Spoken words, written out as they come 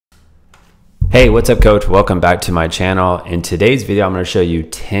Hey, what's up, coach? Welcome back to my channel. In today's video, I'm going to show you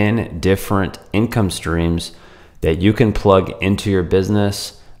 10 different income streams that you can plug into your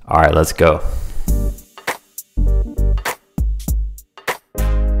business. All right, let's go.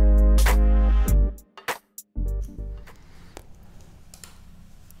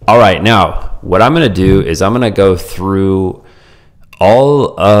 All right, now what I'm going to do is I'm going to go through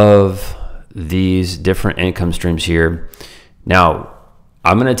all of these different income streams here. Now,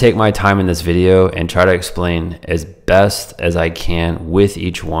 I'm going to take my time in this video and try to explain as best as I can with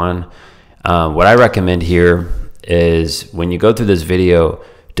each one. What I recommend here is when you go through this video,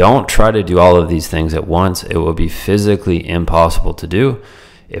 don't try to do all of these things at once. It will be physically impossible to do.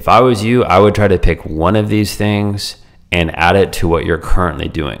 If I was you, I would try to pick one of these things and add it to what you're currently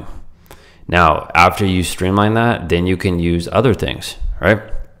doing. Now, after you streamline that, then you can use other things, right?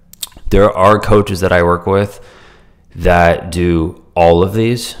 There are coaches that I work with that do all of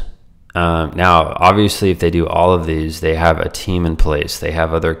these. Now, obviously, if they do all of these, they have a team in place. They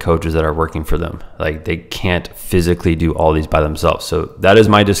have other coaches that are working for them. Like, they can't physically do all these by themselves. So that is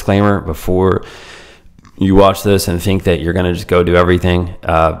my disclaimer before you watch this and think that you're going to just go do everything.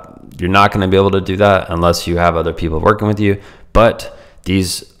 You're not going to be able to do that unless you have other people working with you. But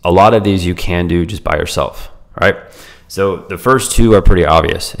a lot of these you can do just by yourself, right? So the first two are pretty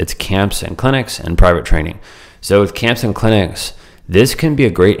obvious. It's camps and clinics and private training. So with camps and clinics, this can be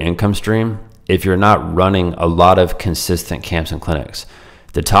a great income stream if you're not running a lot of consistent camps and clinics.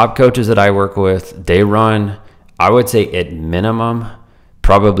 The top coaches that I work with, they run, I would say at minimum,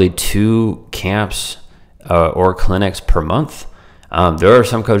 probably 2 camps or clinics per month. There are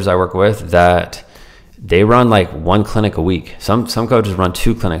some coaches I work with that they run like 1 clinic a week. Some coaches run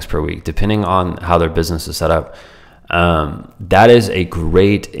 2 clinics per week, depending on how their business is set up. That is a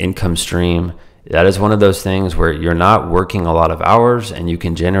great income stream. That is one of those things where you're not working a lot of hours and you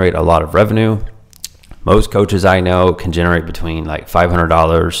can generate a lot of revenue. Most coaches I know can generate between like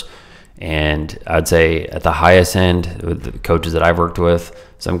 $500 and I'd say at the highest end with the coaches that I've worked with,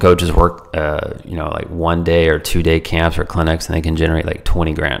 some coaches work, like 1 day or 2 day camps or clinics and they can generate like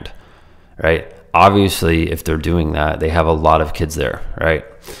 20 grand, right? Obviously, if they're doing that, they have a lot of kids there, right?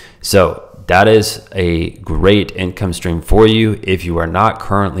 So that is a great income stream for you. If you are not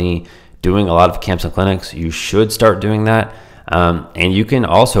currently doing a lot of camps and clinics, you should start doing that. And you can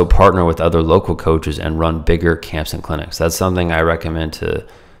also partner with other local coaches and run bigger camps and clinics. That's something I recommend to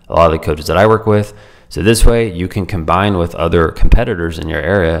a lot of the coaches that I work with. So this way you can combine with other competitors in your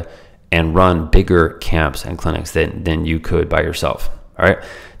area and run bigger camps and clinics than you could by yourself. All right,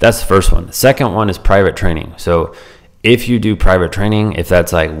 that's the first one. The second one is private training. So if you do private training, if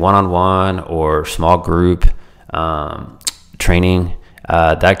that's like one-on-one or small group training,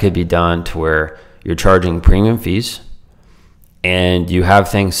 that could be done to where you're charging premium fees and you have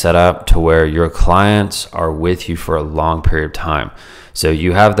things set up to where your clients are with you for a long period of time. So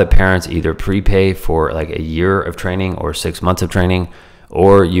you have the parents either prepay for like a year of training or 6 months of training,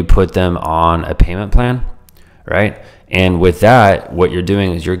 or you put them on a payment plan, right? And with that, what you're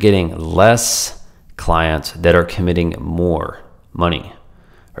doing is you're getting less clients that are committing more money,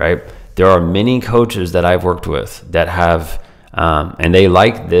 right? There are many coaches that I've worked with that have and they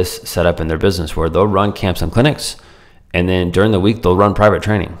like this setup in their business where they'll run camps and clinics and then during the week they'll run private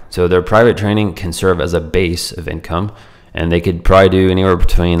training. So their private training can serve as a base of income and they could probably do anywhere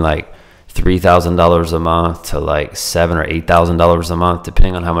between like $3,000 a month to like $7,000 or $8,000 a month,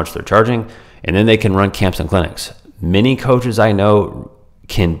 depending on how much they're charging. And then they can run camps and clinics. Many coaches I know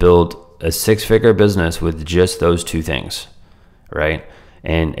can build a 6-figure business with just those 2 things, right?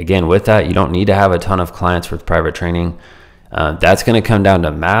 And again, with that, you don't need to have a ton of clients with private training. That's going to come down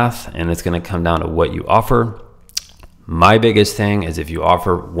to math and it's going to come down to what you offer. My biggest thing is if you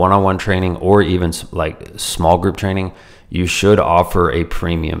offer one-on-one training or even like small group training, you should offer a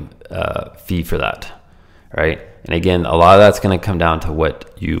premium fee for that, right? And again, a lot of that's going to come down to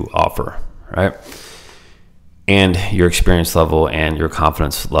what you offer, right? And your experience level and your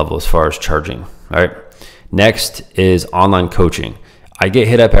confidence level as far as charging, right? Next is online coaching. I get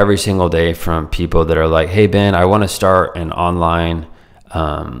hit up every single day from people that are like, hey, Ben, I want to start an online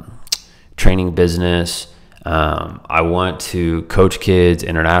training business. I want to coach kids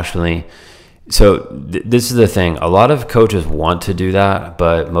internationally. So this is the thing. A lot of coaches want to do that,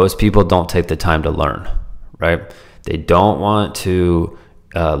 but most people don't take the time to learn, right? They don't want to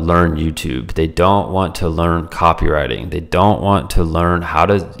learn YouTube. They don't want to learn copywriting. They don't want to learn how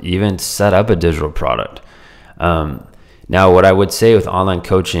to even set up a digital product. Now, what I would say with online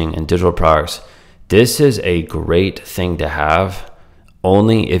coaching and digital products, this is a great thing to have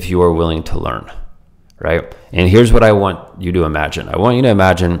only if you are willing to learn, right? And here's what I want you to imagine. I want you to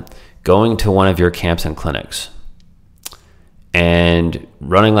imagine going to one of your camps and clinics and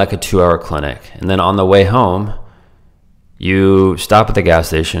running like a 2-hour clinic. And then on the way home, you stop at the gas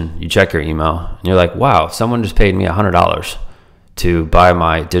station, you check your email, and you're like, wow, someone just paid me $100 to buy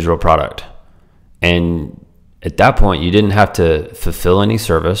my digital product. And at that point, you didn't have to fulfill any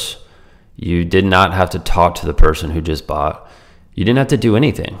service. You did not have to talk to the person who just bought. You didn't have to do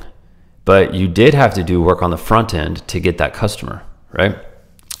anything, but you did have to do work on the front end to get that customer, right?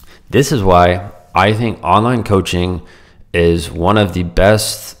 This is why I think online coaching is one of the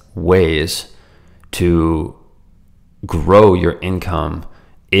best ways to grow your income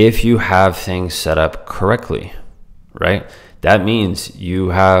if you have things set up correctly, right? That means you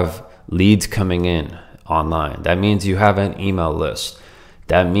have leads coming in online. That means you have an email list.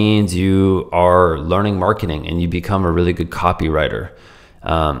 That means you are learning marketing and you become a really good copywriter.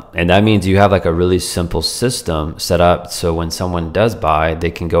 And that means you have like a really simple system set up so when someone does buy,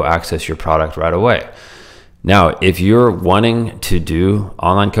 they can go access your product right away. Now, if you're wanting to do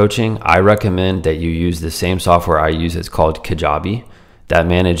online coaching, I recommend that you use the same software I use. It's called Kajabi. That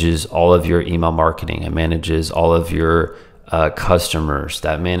manages all of your email marketing. It manages all of your customers.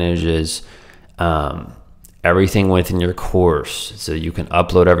 That manages everything within your course. So you can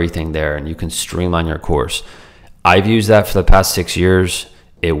upload everything there and you can streamline your course. I've used that for the past 6 years.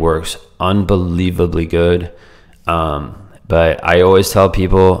 It works unbelievably good. But I always tell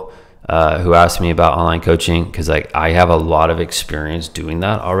people who ask me about online coaching, because like I have a lot of experience doing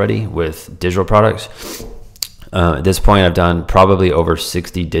that already with digital products. At this point, I've done probably over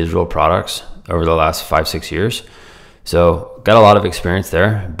 60 digital products over the last 5-6 years. So got a lot of experience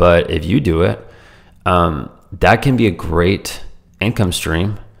there. But if you do it, that can be a great income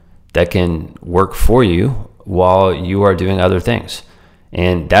stream that can work for you while you are doing other things.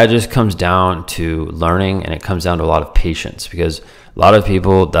 And that just comes down to learning, and it comes down to a lot of patience, because a lot of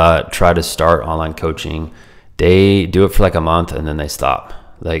people that try to start online coaching, they do it for like a month and then they stop.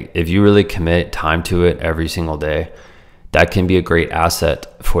 Like if you really commit time to it every single day, that can be a great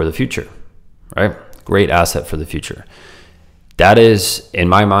asset for the future, right? Great asset for the future. That is, in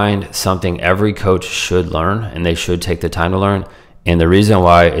my mind, something every coach should learn, and they should take the time to learn. And the reason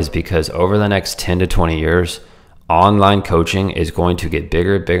why is because over the next 10 to 20 years, online coaching is going to get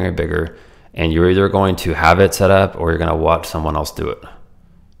bigger, bigger, and bigger. And you're either going to have it set up or you're going to watch someone else do it,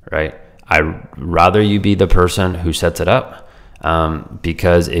 right? I'd rather you be the person who sets it up,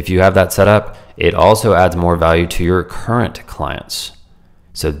 because if you have that set up, it also adds more value to your current clients.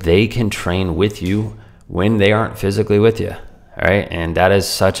 So they can train with you when they aren't physically with you, all right? And that is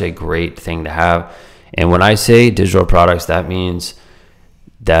such a great thing to have. And when I say digital products, that means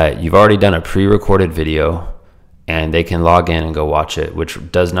that you've already done a pre-recorded video and they can log in and go watch it,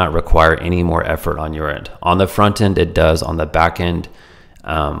 which does not require any more effort on your end. On the front end, it does. On the back end,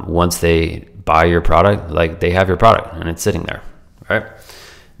 once they buy your product, like they have your product and it's sitting there, right?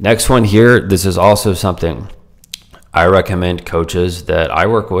 Next one here, this is also something I recommend coaches that I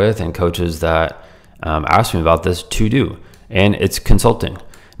work with and coaches that ask me about this to do, and it's consulting.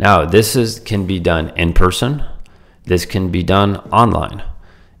 Now, can be done in person. This can be done online.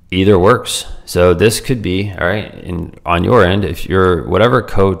 Either works. So this could be, all right, on your end, if you're whatever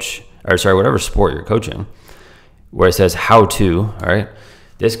sport you're coaching, where it says how to, all right,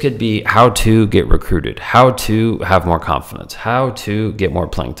 this could be how to get recruited, how to have more confidence, how to get more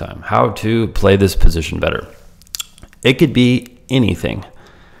playing time, how to play this position better. It could be anything,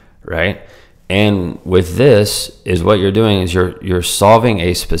 right? And with this is what you're doing is you're solving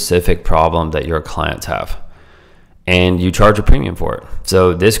a specific problem that your clients have, and you charge a premium for it.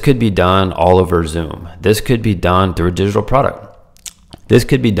 So this could be done all over Zoom. This could be done through a digital product. This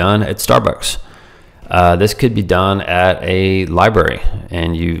could be done at Starbucks. This could be done at a library,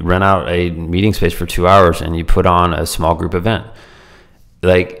 and you rent out a meeting space for 2 hours and you put on a small group event.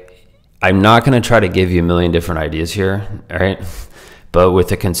 Like, I'm not going to try to give you a million different ideas here, all right? But with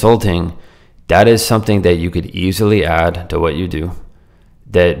the consulting, that is something that you could easily add to what you do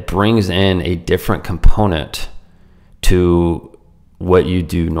that brings in a different component to what you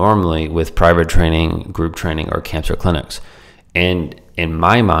do normally with private training, group training, or camps or clinics. And in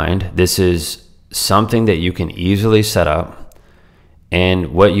my mind, this is something that you can easily set up.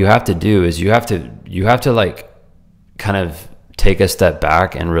 And what you have to do is you have to like kind of take a step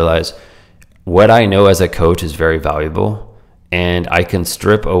back and realize what I know as a coach is very valuable, and I can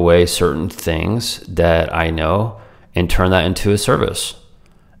strip away certain things that I know and turn that into a service.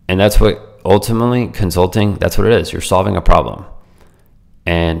 And that's what ultimately consulting, that's what it is. You're solving a problem,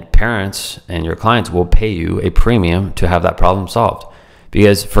 and parents and your clients will pay you a premium to have that problem solved.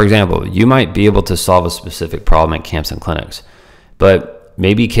 Because, for example, you might be able to solve a specific problem at camps and clinics, but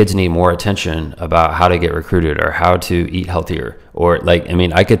maybe kids need more attention about how to get recruited or how to eat healthier, or like, I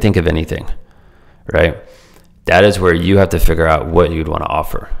mean, I could think of anything, right? That is where you have to figure out what you'd want to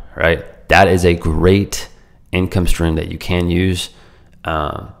offer, right? That is a great income stream that you can use.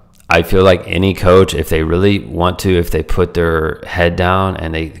 I feel like any coach, if they really want to, if they put their head down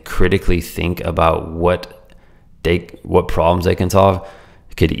and they critically think about what problems they can solve,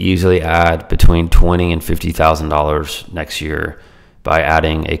 could easily add between $20,000 and $50,000 next year by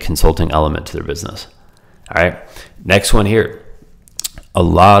adding a consulting element to their business. All right. Next one here. A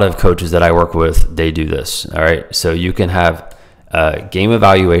lot of coaches that I work with, they do this. All right. So you can have game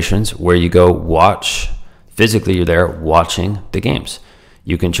evaluations where you go watch, physically you're there watching the games.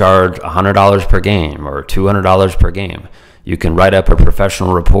 You can charge $100 per game or $200 per game. You can write up a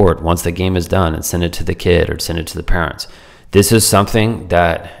professional report once the game is done and send it to the kid or send it to the parents. This is something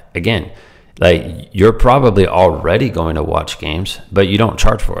that, again, like, you're probably already going to watch games, but you don't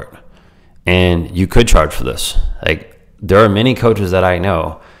charge for it. And you could charge for this. Like, there are many coaches that I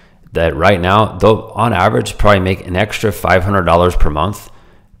know that right now, they'll on average probably make an extra $500 per month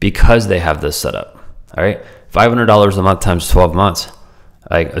because they have this set up. All right. $500 a month times 12 months.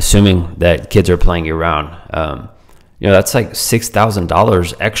 Like, assuming that kids are playing year round, that's like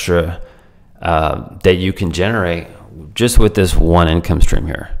 $6,000 extra that you can generate just with this one income stream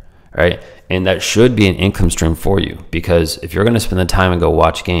here, right? And that should be an income stream for you, because if you're going to spend the time and go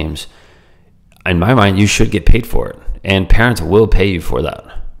watch games, in my mind, you should get paid for it, and parents will pay you for that.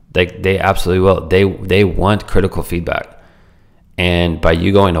 They absolutely will. They want critical feedback, and by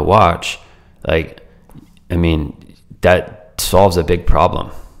you going to watch, like, I mean, that solves a big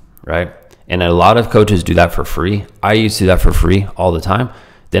problem, right? And a lot of coaches do that for free. I used to do that for free all the time.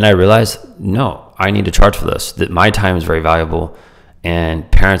 Then I realized, no, I need to charge for this. That my time is very valuable,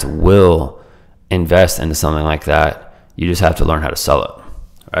 and parents will invest into something like that. You just have to learn how to sell it,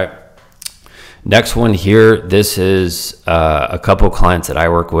 right? Next one here, this is a couple clients that I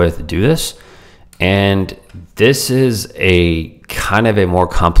work with do this, and this is a kind of a more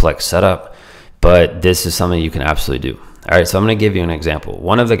complex setup, but this is something you can absolutely do. All right, so I'm going to give you an example.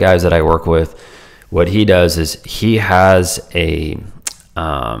 One of the guys that I work with, what he does is he has a,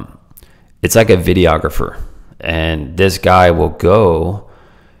 it's like a videographer, and this guy will go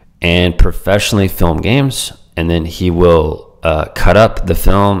and professionally film games, and then he will cut up the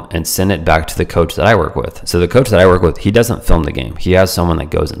film and send it back to the coach that I work with. So the coach that I work with, he doesn't film the game. He has someone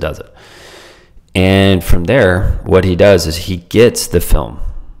that goes and does it. And from there, what he does is he gets the film,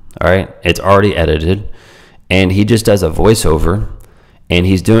 all right? It's already edited. And he just does a voiceover, and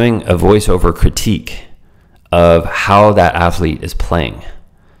he's doing a voiceover critique of how that athlete is playing.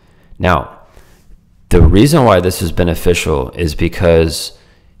 Now, the reason why this is beneficial is because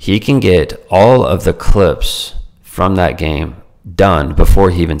he can get all of the clips from that game done before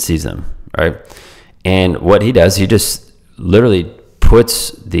he even sees them, right? And what he does, he just literally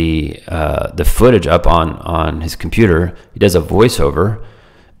puts the footage up on his computer. He does a voiceover,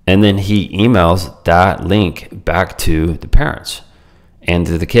 and then he emails that link back to the parents and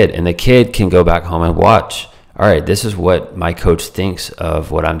to the kid. And the kid can go back home and watch. All right, this is what my coach thinks of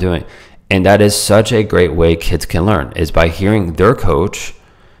what I'm doing. And that is such a great way kids can learn, is by hearing their coach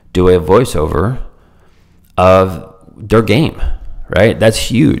do a voiceover of their game, right? That's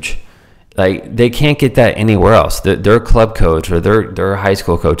huge. Like, they can't get that anywhere else. Their club coach or their high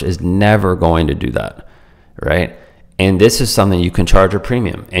school coach is never going to do that, right? And this is something you can charge a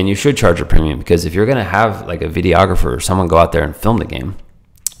premium, and you should charge a premium, because if you're going to have like a videographer or someone go out there and film the game,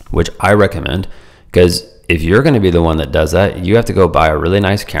 which I recommend, because if you're going to be the one that does that, you have to go buy a really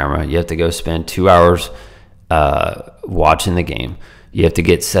nice camera. You have to go spend 2 hours watching the game. You have to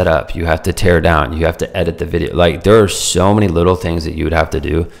get set up. You have to tear down. You have to edit the video. Like, there are so many little things that you would have to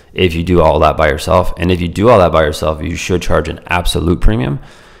do if you do all that by yourself. And if you do all that by yourself, you should charge an absolute premium.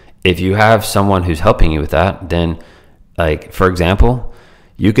 If you have someone who's helping you with that, then, like, for example,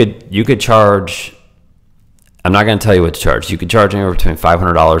 you could charge, I'm not going to tell you what to charge. You could charge anywhere between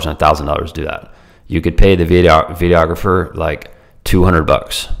 $500 and $1,000 to do that. You could pay the videographer like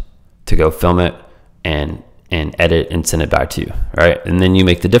 $200 to go film it and edit and send it back to you, right? And then you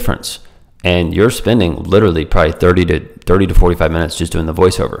make the difference. And you're spending literally probably 30 to 45 minutes just doing the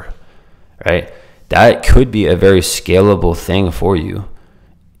voiceover, right? That could be a very scalable thing for you.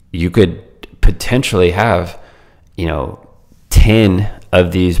 You could potentially have, 10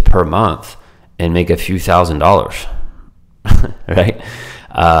 of these per month and make a few $1,000s, right?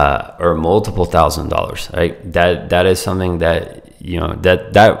 Or multiple $1,000s, right? That is something that,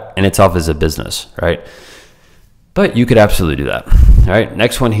 that in itself is a business, right? But you could absolutely do that. All right,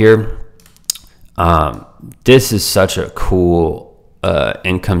 next one here. This is such a cool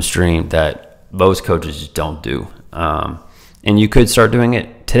income stream that most coaches just don't do. And you could start doing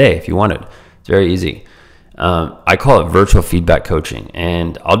it today if you wanted. It's very easy. I call it virtual feedback coaching.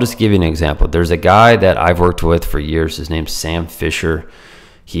 And I'll just give you an example. There's a guy that I've worked with for years. His name's Sam Fisher.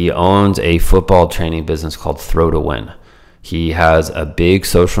 He owns a football training business called Throw to Win. He has a big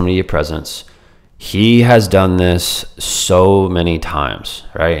social media presence. He has done this so many times,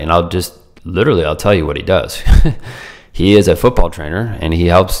 right? And I'll tell you what he does. He is a football trainer and he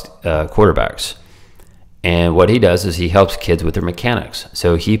helps quarterbacks. And what he does is he helps kids with their mechanics.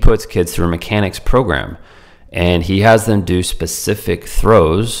 So he puts kids through a mechanics program and he has them do specific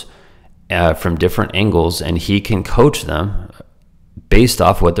throws from different angles, and he can coach them based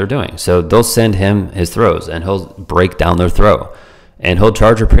off what they're doing. So they'll send him his throws and he'll break down their throw and he'll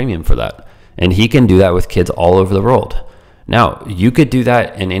charge a premium for that. And he can do that with kids all over the world. Now, you could do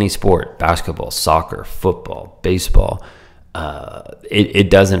that in any sport: basketball, soccer, football, baseball. It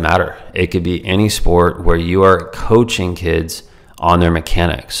doesn't matter. It could be any sport where you are coaching kids on their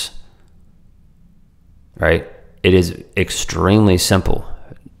mechanics, right? It is extremely simple.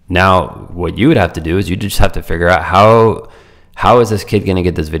 Now, what you would have to do is you just have to figure out how is this kid going to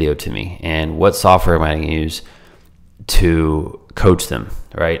get this video to me, and what software am I going to use to coach them,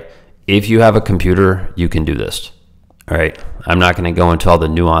 right? If you have a computer, you can do this, all right? I'm not going to go into all the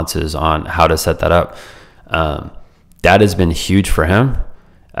nuances on how to set that up. That has been huge for him.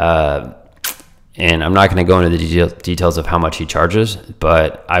 And I'm not going to go into the details of how much he charges,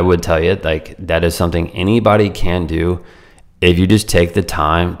 but I would tell you, like, that is something anybody can do if you just take the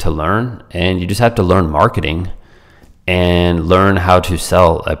time to learn. And you just have to learn marketing and learn how to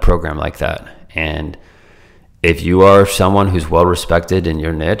sell a program like that. And if you are someone who's well respected in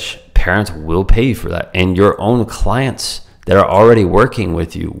your niche, parents will pay you for that. And your own clients that are already working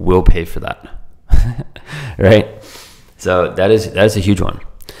with you will pay for that. Right? So that's a huge one.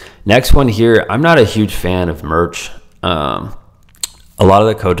 Next one here, I'm not a huge fan of merch. A lot of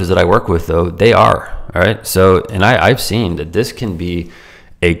the coaches that I work with, though, they are. All right. So, and I've seen that this can be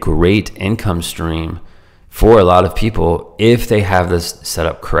a great income stream for a lot of people if they have this set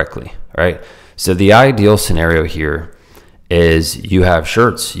up correctly. Right. So the ideal scenario here is you have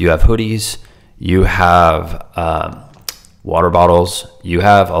shirts, you have hoodies, you have water bottles, you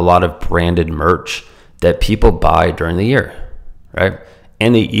have a lot of branded merch that people buy during the year, right?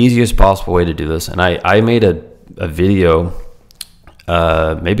 And the easiest possible way to do this, and I made a video,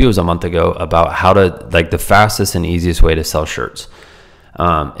 maybe it was a month ago, about how to, like, the fastest and easiest way to sell shirts.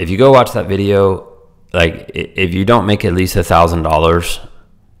 If you go watch that video, like, if you don't make at least $1,000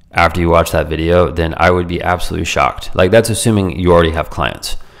 after you watch that video, then I would be absolutely shocked. Like, that's assuming you already have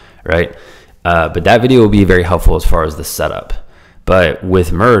clients, right? But that video will be very helpful as far as the setup. But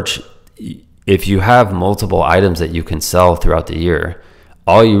with merch, if you have multiple items that you can sell throughout the year,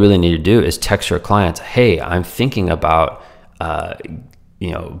 all you really need to do is text your clients, hey, I'm thinking about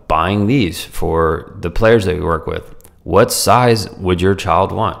buying these for the players that we work with. What size would your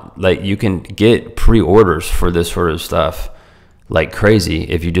child want? Like, you can get pre-orders for this sort of stuff like crazy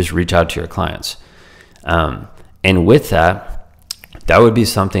if you just reach out to your clients. And with that would be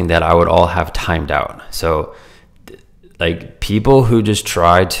something that I would all have timed out. So, like, people who just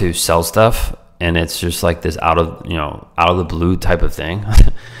try to sell stuff and it's just like this out of the blue type of thing,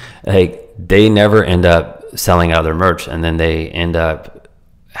 like, they never end up selling out of their merch, and then they end up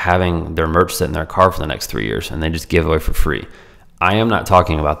having their merch sit in their car for the next 3 years and they just give away for free. I am not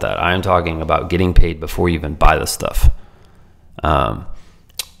talking about that. I am talking about getting paid before you even buy the stuff.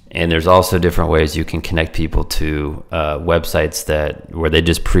 And there's also different ways you can connect people to websites where they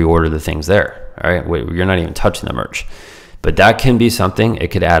just pre-order the things there. All right, you're not even touching the merch, but that can be something.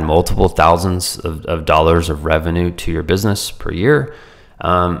 It could add multiple thousands of dollars of revenue to your business per year.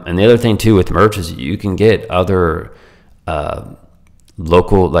 And the other thing too with merch is you can get other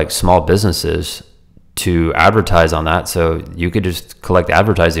local, like, small businesses to advertise on that. So you could just collect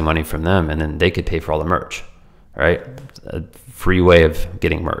advertising money from them, and then they could pay for all the merch. Right? A free way of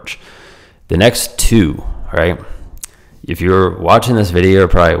getting merch. The next two, right? If you're watching this video, you're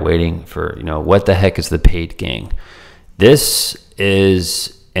probably waiting for, what the heck is the paid gang? This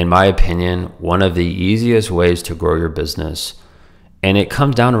is, in my opinion, one of the easiest ways to grow your business. And it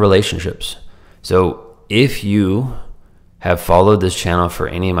comes down to relationships. So if you have followed this channel for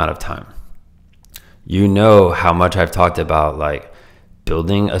any amount of time, you know how much I've talked about, like,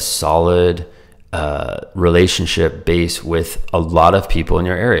 building a solid relationship base with a lot of people in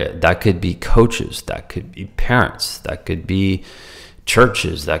your area. That could be coaches, that could be parents, that could be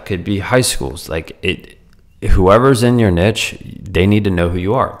churches, that could be high schools. Like, whoever's in your niche, they need to know who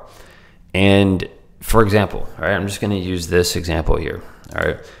you are. And for example, all right, I'm just going to use this example here. All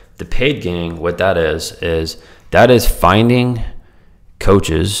right. The paid gang, what that is that is finding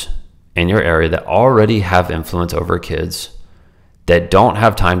coaches in your area that already have influence over kids that don't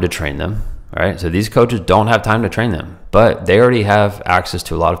have time to train them. All right. So these coaches don't have time to train them, but they already have access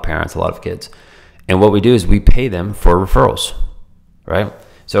to a lot of parents, a lot of kids. And what we do is we pay them for referrals, right?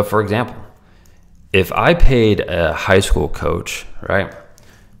 So for example, if I paid a high school coach, right,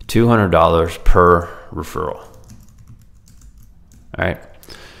 $200 per referral, all right,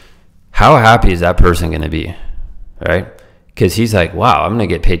 how happy is that person going to be, right? Because he's like, wow, I'm going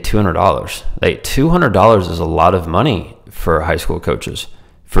to get paid $200. Like $200 is a lot of money for high school coaches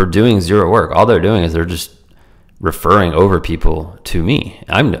for doing zero work. All they're doing is they're just referring over people to me.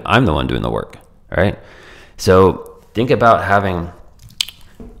 I'm the one doing the work, right? So think about having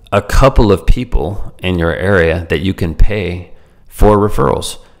a couple of people in your area that you can pay for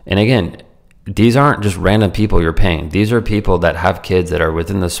referrals. And again, these aren't just random people you're paying. These are people that have kids that are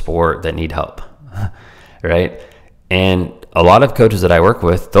within the sport that need help, right? And a lot of coaches that I work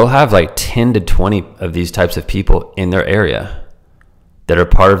with, they'll have like 10 to 20 of these types of people in their area that are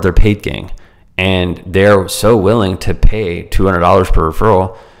part of their paid gang. And they're so willing to pay $200 per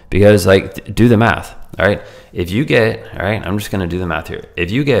referral because, like, do the math, all right? If you get, all right, I'm just going to do the math here.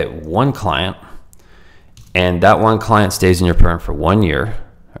 If you get one client and that one client stays in your program for 1 year,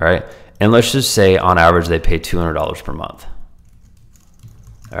 all right, and let's just say on average they pay $200 per month,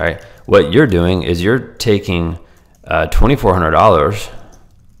 all right, what you're doing is you're taking $2,400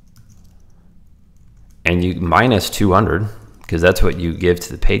 and you minus 200 because that's what you give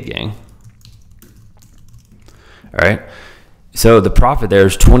to the paid gang. All right. So the profit there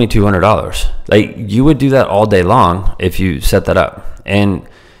is $2,200. Like, you would do that all day long if you set that up. And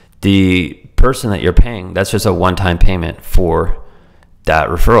the person that you're paying, that's just a one-time payment for that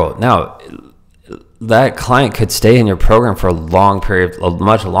referral. Now, that client could stay in your program for a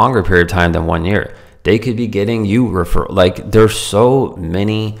much longer period of time than 1 year. They could be getting you referral. Like, there's so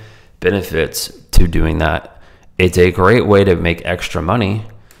many benefits to doing that. It's a great way to make extra money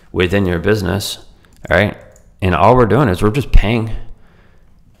within your business. All right. And all we're doing is we're just paying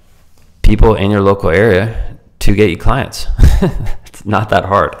people in your local area to get you clients. It's not that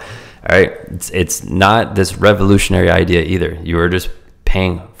hard. All right. It's not this revolutionary idea either. You are just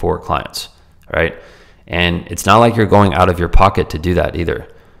paying for clients. All right. And it's not like you're going out of your pocket to do that either.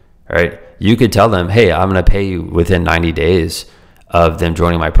 All right. You could tell them, hey, I'm going to pay you within 90 days of them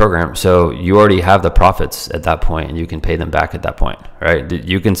joining my program. So you already have the profits at that point and you can pay them back at that point. Right.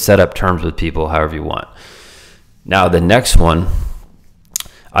 You can set up terms with people however you want. Now, the next one,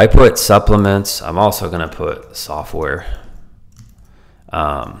 I put supplements. I'm also going to put software.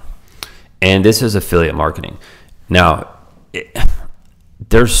 And this is affiliate marketing. Now,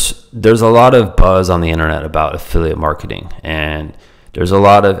 there's a lot of buzz on the internet about affiliate marketing. And there's a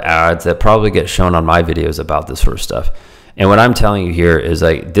lot of ads that probably get shown on my videos about this sort of stuff. And what I'm telling you here is,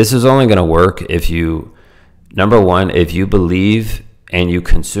 like, this is only going to work if you, number one, if you believe and you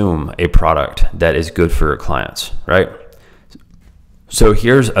consume a product that is good for your clients, right? So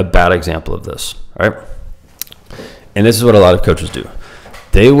here's a bad example of this, right? And this is what a lot of coaches do.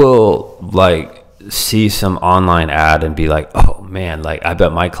 They will, like, see some online ad and be like, oh man, like, I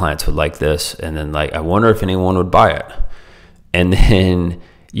bet my clients would like this. And then, like, I wonder if anyone would buy it. And then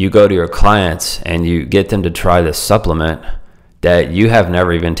you go to your clients and you get them to try this supplement that you have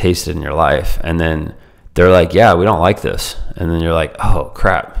never even tasted in your life. And then they're like, yeah, we don't like this. And then you're like, oh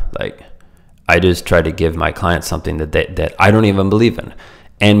crap. Like, I just tried to give my clients something that I don't even believe in.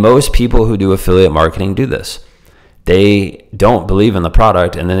 And most people who do affiliate marketing do this. They don't believe in the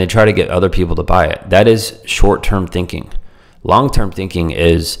product and then they try to get other people to buy it. That is short-term thinking. Long-term thinking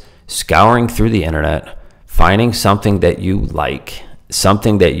is scouring through the internet, finding something that you like,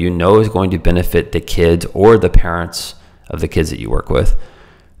 something that you know is going to benefit the kids or the parents of the kids that you work with.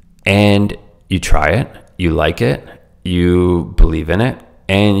 And you try it, you like it, you believe in it,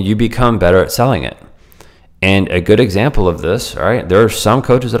 and you become better at selling it. And a good example of this, all right, there are some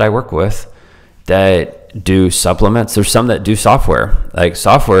coaches that I work with that do supplements. There's some that do software. Like,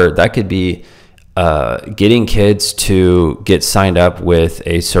 software, that could be getting kids to get signed up with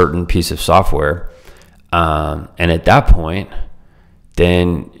a certain piece of software. And at that point,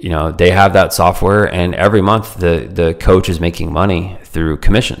 then, you know, they have that software and every month the coach is making money through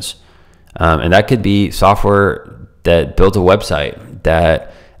commissions. And that could be software that builds a website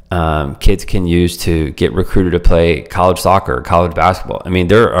that kids can use to get recruited to play college soccer, college basketball. I mean,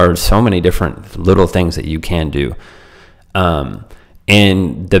 there are so many different little things that you can do.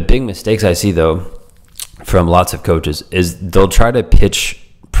 And the big mistakes I see, though, from lots of coaches is they'll try to pitch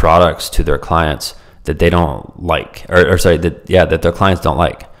products to their clients that they don't like, or sorry, that their clients don't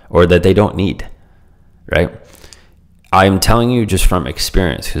like, or that they don't need, right? I'm telling you just from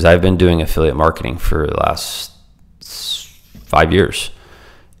experience, because I've been doing affiliate marketing for the last 5 years.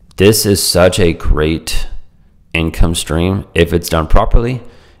 This is such a great income stream if it's done properly.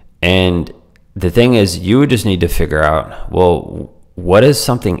 And the thing is, you would just need to figure out, well, what is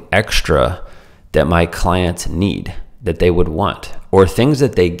something extra that my clients need, that they would want, or things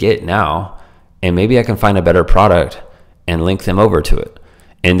that they get now, and maybe I can find a better product and link them over to it.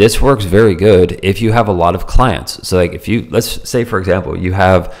 And this works very good if you have a lot of clients. So like if you, let's say for example, you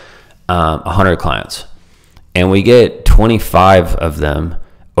have 100 clients and we get 25 of them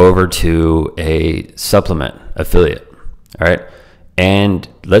over to a supplement affiliate, all right? And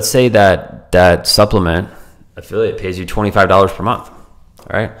let's say that supplement affiliate pays you $25 per month,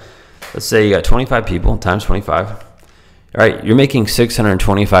 all right? Let's say you got 25 people times 25. All right, you're making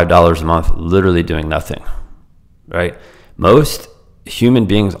 $625 a month literally doing nothing, right? Most human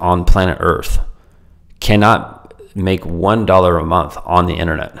beings on planet Earth cannot make $1 a month on the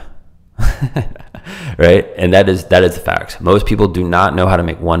internet, right? And that is the fact. Most people do not know how to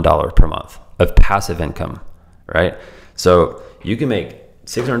make $1 per month of passive income, right? So you can make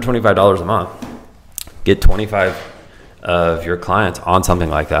 $625 a month, get 25 of your clients on something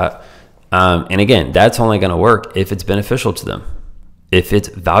like that. And again, that's only going to work if it's beneficial to them, if it's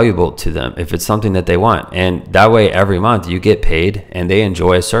valuable to them, if it's something that they want. And that way, every month you get paid and they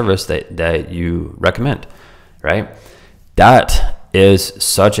enjoy a service that you recommend, right? That is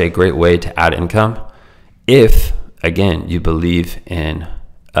such a great way to add income if, again, you believe in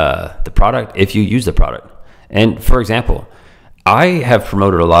the product, if you use the product. And for example, I have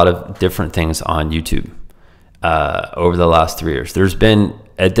promoted a lot of different things on YouTube over the last 3 years.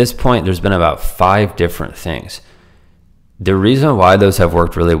 At this point, there's been about 5 different things. The reason why those have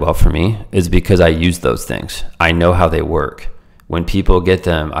worked really well for me is because I use those things. I know how they work. When people get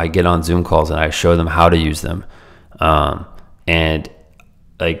them, I get on Zoom calls and I show them how to use them. And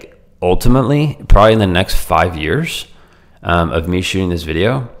like ultimately, probably in the next 5 years of me shooting this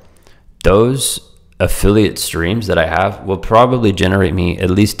video, those affiliate streams that I have will probably generate me at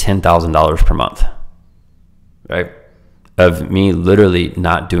least $10,000 per month, right? Of me literally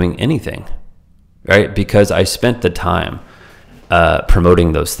not doing anything, right? Because I spent the time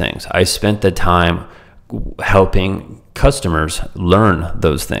promoting those things. I spent the time helping customers learn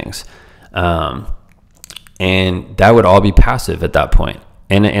those things. And that would all be passive at that point.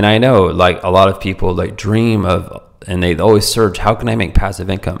 And I know like a lot of people like dream of, and they always search, how can I make passive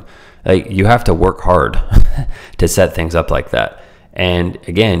income? Like you have to work hard to set things up like that. And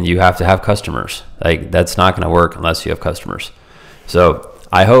again, you have to have customers. Like that's not going to work unless you have customers. So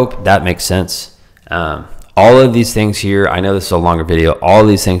I hope that makes sense. All of these things here, I know this is a longer video, all of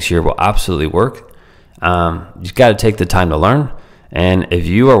these things here will absolutely work. You just got to take the time to learn. And if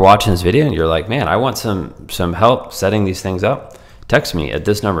you are watching this video and you're like, man, I want some help setting these things up, text me at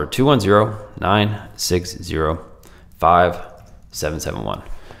this number, 210-960-5771. All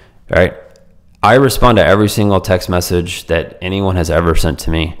right. I respond to every single text message that anyone has ever sent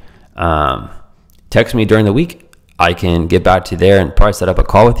to me. Text me during the week. I can get back to you there and probably set up a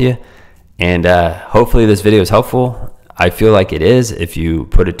call with you. And hopefully this video is helpful. I feel like it is if you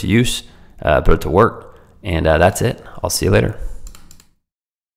put it to use, put it to work. And that's it. I'll see you later.